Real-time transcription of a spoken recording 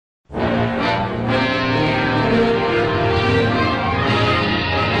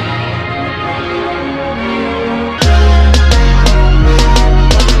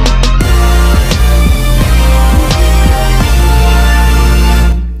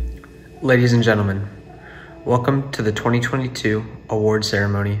Ladies and gentlemen, welcome to the 2022 award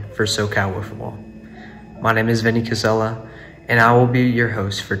ceremony for SoCal WIFFLE. My name is Vinny Casella, and I will be your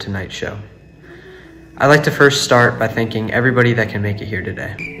host for tonight's show. I'd like to first start by thanking everybody that can make it here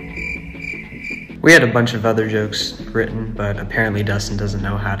today. We had a bunch of other jokes written, but apparently Dustin doesn't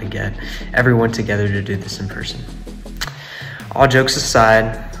know how to get everyone together to do this in person. All jokes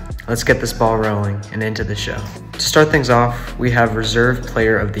aside, let's get this ball rolling and into the show. To start things off, we have Reserve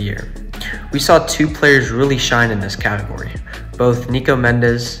Player of the Year. We saw two players really shine in this category, both Nico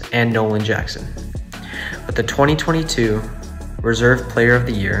Mendes and Nolan Jackson. But the 2022 Reserve Player of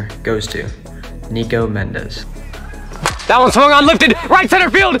the Year goes to Nico Mendes. That one swung on, lifted, right center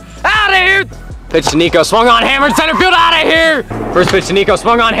field, out of here! Pitch to Nico, swung on, hammered, center field, out of here! First pitch to Nico,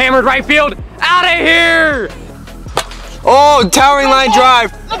 swung on, hammered, right field, out of here! Oh, towering line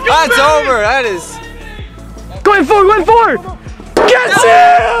drive. That's over. That is. Going forward! Gets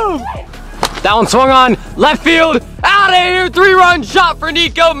him! That one swung on, left field, out of here! 3-run shot for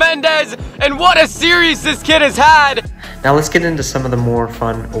Nico Mendes, and what a series this kid has had! Now let's get into some of the more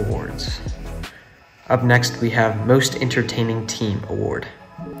fun awards. Up next, we have Most Entertaining Team Award.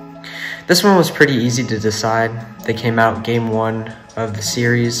 This one was pretty easy to decide. They came out game one of the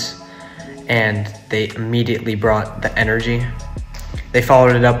series, and they immediately brought the energy. They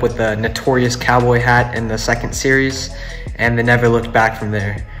followed it up with the notorious cowboy hat in the second series, and they never looked back from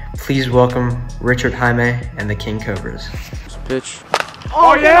there. Please welcome Richard Jaime and the King Cobras. Pitch.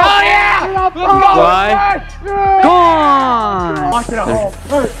 Oh yeah! Oh yeah! Fly. Go on! Watch it at home.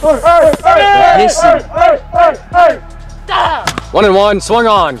 1-1, swung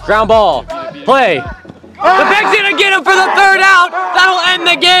on, ground ball, play. The big's gonna get him for the third out. That'll end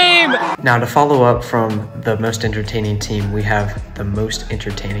the game. Now to follow up from the Most Entertaining Team, we have the Most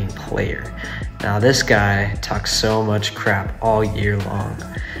Entertaining Player. Now this guy talks so much crap all year long.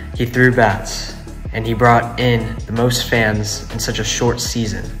 He threw bats, and he brought in the most fans in such a short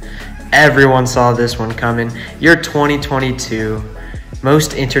season. Everyone saw this one coming. Your 2022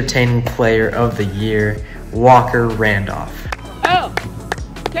 Most Entertaining Player of the Year, Walker Randolph.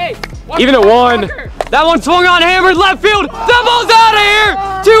 Even at one. That one swung on, hammered, left field. That ball's out of here.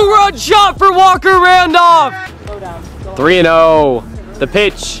 2-run shot for Walker Randolph. 3-0. The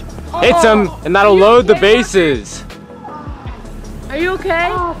pitch hits him, and that'll load the bases. Are you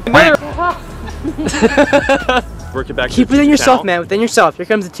okay? Work it back. Keep within yourself, man. Within yourself. Here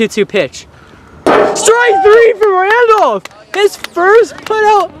comes the 2-2 pitch. Strike 3 for Randolph. His first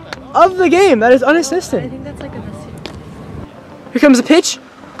putout of the game. That is unassisted. I think that's like a mistake. Here comes the pitch.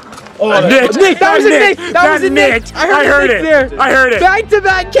 Oh, Nick. That was a Nick. That was a Nick. I heard it. I heard it.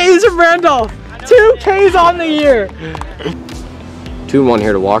 Back-to-back Ks from Randolph. 2 Ks on the year. 2-1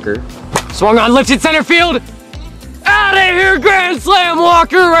 here to Walker. Swung on, lifted center field. Out of here, grand slam,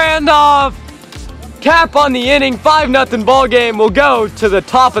 Walker Randolph. Cap on the inning, 5-0 ball game. Will go to the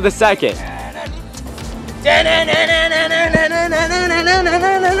top of the second.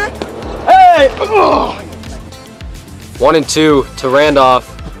 Hey! 1-2 to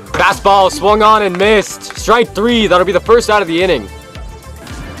Randolph. Fastball swung on and missed. Strike 3, that'll be the first out of the inning.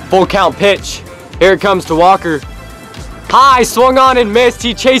 Full count pitch. Here it comes to Walker. High, swung on and missed.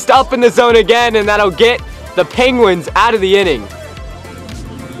 He chased up in the zone again, and that'll get the Penguins out of the inning.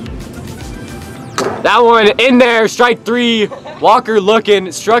 That one in there, strike 3. Walker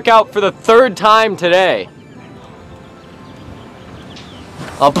looking, struck out for the 3rd time today.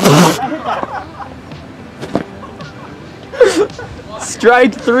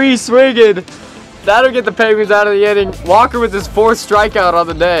 Strike 3 swinging. That'll get the Penguins out of the inning. Walker with his 4th strikeout on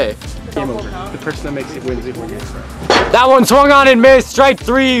the day. Game over. The person that makes it wins it. That one swung on and missed. Strike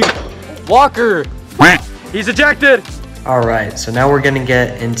 3. Walker. He's ejected. All right, so now we're gonna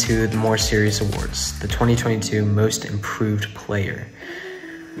get into the more serious awards, the 2022 Most Improved Player.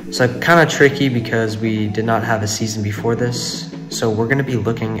 So kind of tricky because we did not have a season before this. So we're gonna be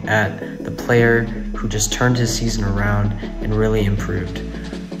looking at the player who just turned his season around and really improved.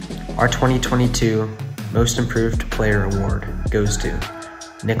 Our 2022 Most Improved Player Award goes to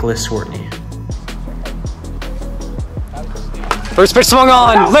Nicholas Swartney. First pitch swung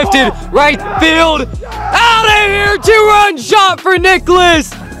on, lifted, right field, out of here, 2-run shot for Nicholas.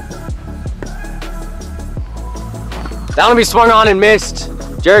 That'll be swung on and missed.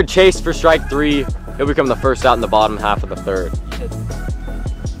 Jared chased for strike 3. He'll become the first out in the bottom half of the 3rd.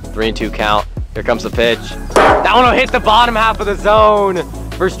 3-2 count. Here comes the pitch. That one will hit the bottom half of the zone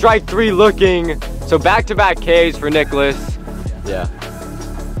for strike 3 looking. So back-to-back Ks for Nicholas. Yeah.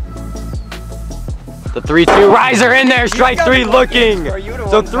 The 3-2 riser in there, strike 3 looking.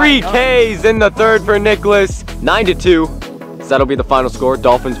 So 3 Ks in the 3rd for Nicholas. 9-2. That'll be the final score.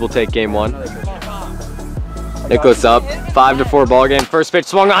 Dolphins will take game 1. Nicholas up, 5-4 ball game. First pitch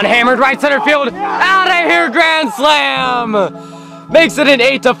swung on, hammered right center field. Out of here, grand slam! Makes it an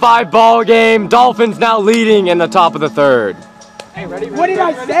 8-5 ball game. Dolphins now leading in the top of the 3rd. Hey, ready? What did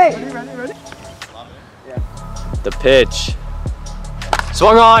I say? Ready? The pitch.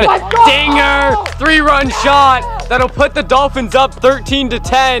 Swung on, dinger, 3-run shot. That'll put the Dolphins up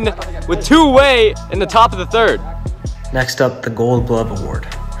 13-10 with 2 away in the top of the 3rd. Next up, the Gold Glove Award.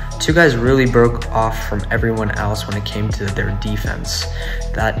 2 guys really broke off from everyone else when it came to their defense.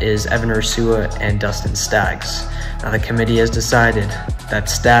 That is Evan Ursua and Dustin Staggs. Now the committee has decided that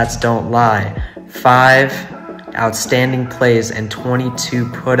stats don't lie. 5 outstanding plays and 22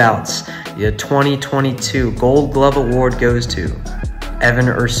 putouts. The 2022 Gold Glove Award goes to Evan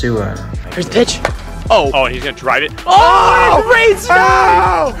Ursua. Here's the pitch. Oh, he's gonna drive it. Oh, great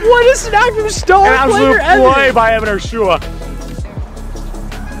snap! What a snap from star player Evan. Play by Evan Ursua.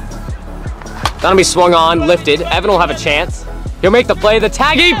 That'll be swung on, lifted. Evan will have a chance. He'll make the play. The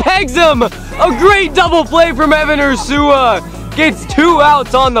tag, he pegs him! A great double play from Evan Ursua. Gets 2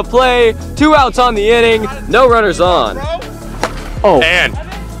 outs on the play, 2 outs on the inning, no runners on. Oh, and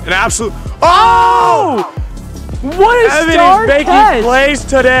an absolute. Oh! What a Evan star is making catch. plays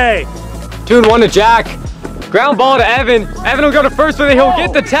today. 2-1 to Jack. Ground ball to Evan. Evan will go to first, but he'll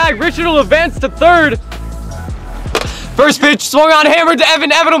get the tag. Richard will advance to 3rd. First pitch swung on, hammered to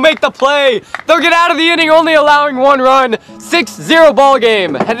Evan. Evan will make the play. They'll get out of the inning, only allowing 1 run. 6-0 ball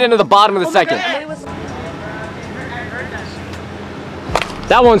game. Headed into the bottom of the 2nd.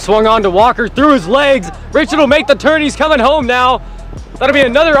 That one swung on to Walker through his legs. Richard will make the turn. He's coming home now. That'll be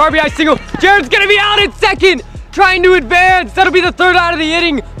another RBI single. Jared's gonna be out at 2nd, trying to advance. That'll be the 3rd out of the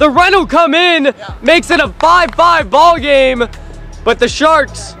inning. The run will come in, makes it a 5-5 ball game. But the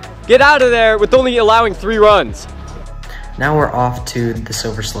Sharks get out of there with only allowing 3 runs. Now we're off to the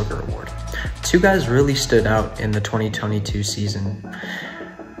Silver Slugger Award. 2 guys really stood out in the 2022 season,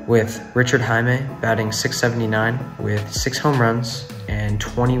 with Richard Jaime batting .679 with 6 home runs and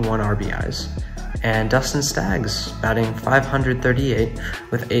 21 RBIs, and Dustin Staggs batting .538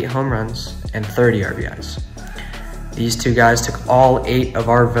 with 8 home runs and 30 RBIs. These 2 guys took all 8 of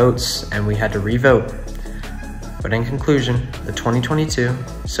our votes and we had to re-vote. But in conclusion, the 2022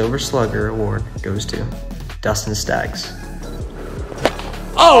 Silver Slugger Award goes to Dustin Staggs.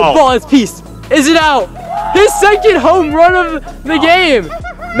 Oh, ball is piece. Is it out? His 2nd home run of the game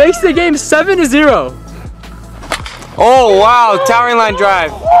makes the game 7-0. Oh, wow. Towering line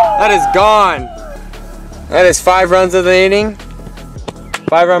drive. That is gone. That is 5 runs of the inning.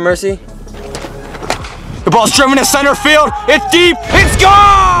 5-run mercy. The ball's driven to center field. It's deep. It's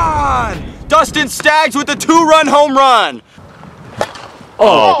gone! Dustin Staggs with a 2-run home run.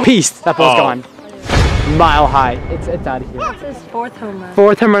 Oh, piece. That ball's gone. Mile high. It's out of here. That's his 4th home run.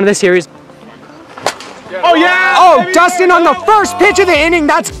 4th home run of the series. Oh yeah! Oh, Dustin on the first pitch of the inning,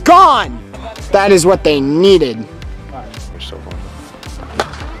 that's gone! That is what they needed.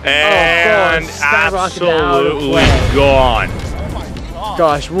 And skyrocketed out of absolutely play. gone.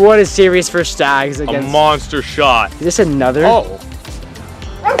 Gosh, what a series for Staggs A against. monster shot. Is this another? Oh.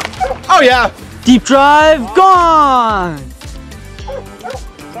 Oh yeah. Deep drive, gone!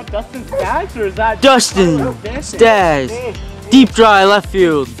 Is that Dustin Staggs or is that Dustin Staggs? Deep drive, left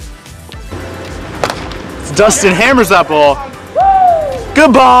field. Dustin hammers that ball.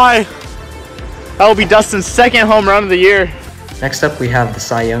 Goodbye. That will be Dustin's 2nd home run of the year. Next up, we have the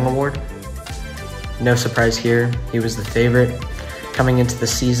Cy Young Award. No surprise here, he was the favorite, coming into the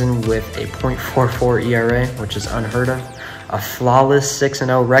season with a .44 ERA, which is unheard of, a flawless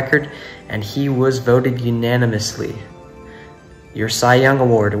 6-0 record, and he was voted unanimously. Your Cy Young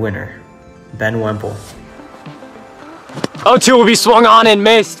Award winner, Ben Wemple. 0-2 will be swung on and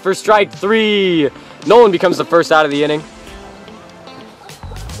missed for strike 3. Nolan becomes the 1st out of the inning.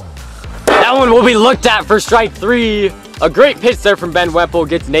 That one will be looked at for strike 3. A great pitch there from Ben Wemple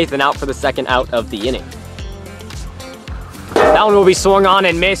gets Nathan out for the 2nd out of the inning. That one will be swung on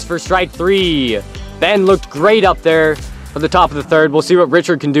and missed for strike 3. Ben looked great up there for the top of the 3rd. We'll see what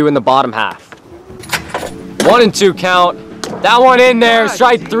Richard can do in the bottom half. 1-2 count. That one in there,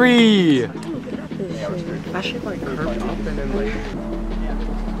 strike 3.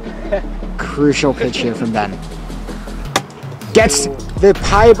 Crucial pitch here from Ben. Gets the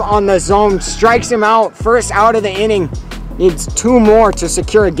pipe on the zone, strikes him out, 1st out of the inning. Needs 2 more to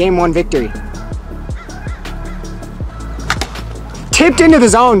secure a Game 1 victory. Tipped into the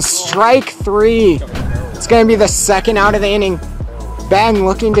zone, strike 3. It's gonna be the 2nd out of the inning. Ben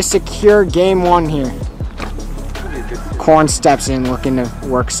looking to secure Game 1 here. Korn steps in looking to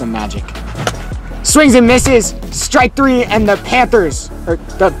work some magic. Swings and misses. Strike 3, and the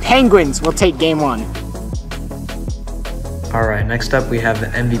Penguins will take game 1. All right, next up we have the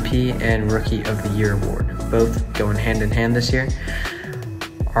MVP and Rookie of the Year award, both going hand in hand this year.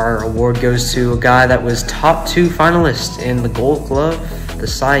 Our award goes to a guy that was top 2 finalists in the Gold Glove, the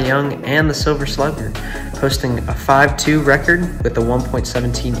Cy Young, and the Silver Slugger, posting a 5.2 record with a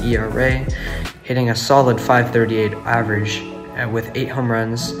 1.17 ERA, hitting a solid .538 average with 8 home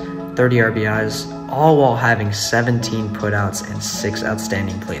runs, 30 RBIs, all while having 17 putouts and 6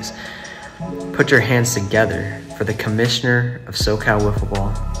 outstanding plays. Put your hands together for the commissioner of SoCal Wiffle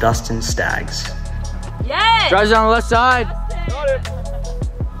Ball, Dustin Staggs. Yeah! Drives on the left side. Got it.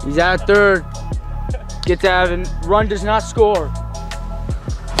 He's at third. Gets out and run does not score.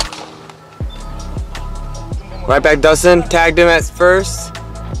 Right back Dustin, tagged him at first.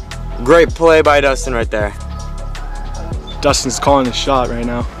 Great play by Dustin right there. Dustin's calling the shot right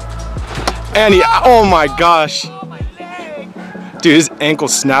now. And he, oh my gosh. Dude, his ankle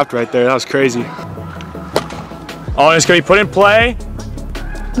snapped right there. That was crazy. Oh, and it's gonna be put in play.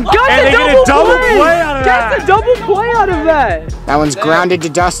 And they get a double play out of that. Gets a double play out of that. That one's grounded to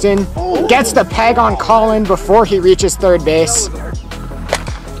Dustin. Gets the peg on Colin before he reaches third base.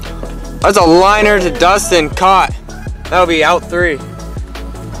 That's a liner to Dustin, caught. That'll be out 3.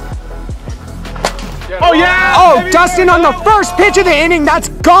 Oh yeah! Oh, Dustin on the first pitch of the inning, that's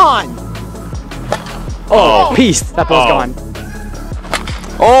gone. Oh, peace, that ball's gone.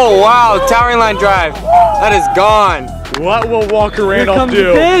 Oh wow, towering line drive. That is gone. What will Walker Randolph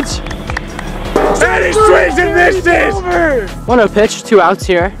do? Pitch. And he swings and misses! 1-0 pitch, 2 outs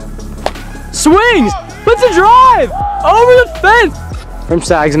here. Swings! Puts a drive! Over the fence! From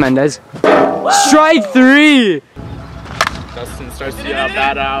Sags Mendez. Strike 3! Dustin starts to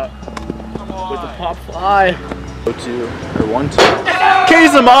bat out with the pop fly. 0-2 or 1-2.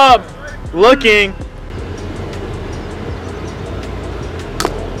 K's him up! Looking.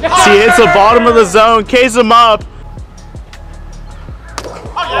 See, hits the bottom of the zone. K's him up.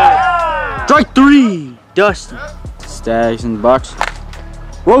 Strike 3! Dustin. Stags in the box.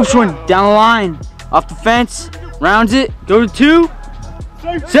 Ropes one down the line. Off the fence. Rounds it. Go to 2.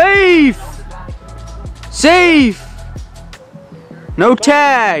 Safe! Safe! No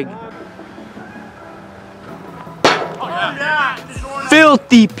tag.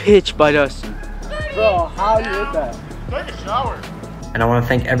 Filthy pitch by Dustin. Bro, how you hit that? Take a shower. And I want to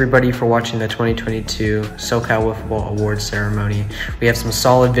thank everybody for watching the 2022 SoCal Wiffle Ball Awards ceremony. We have some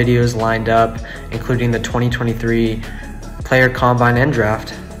solid videos lined up, including the 2023 Player Combine and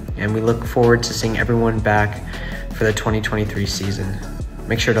Draft, and we look forward to seeing everyone back for the 2023 season.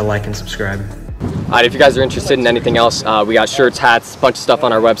 Make sure to like and subscribe. Alright, if you guys are interested in anything else, we got shirts, hats, a bunch of stuff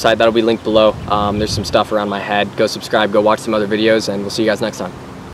on our website. That'll be linked below. There's some stuff around my head. Go subscribe, go watch some other videos, and we'll see you guys next time.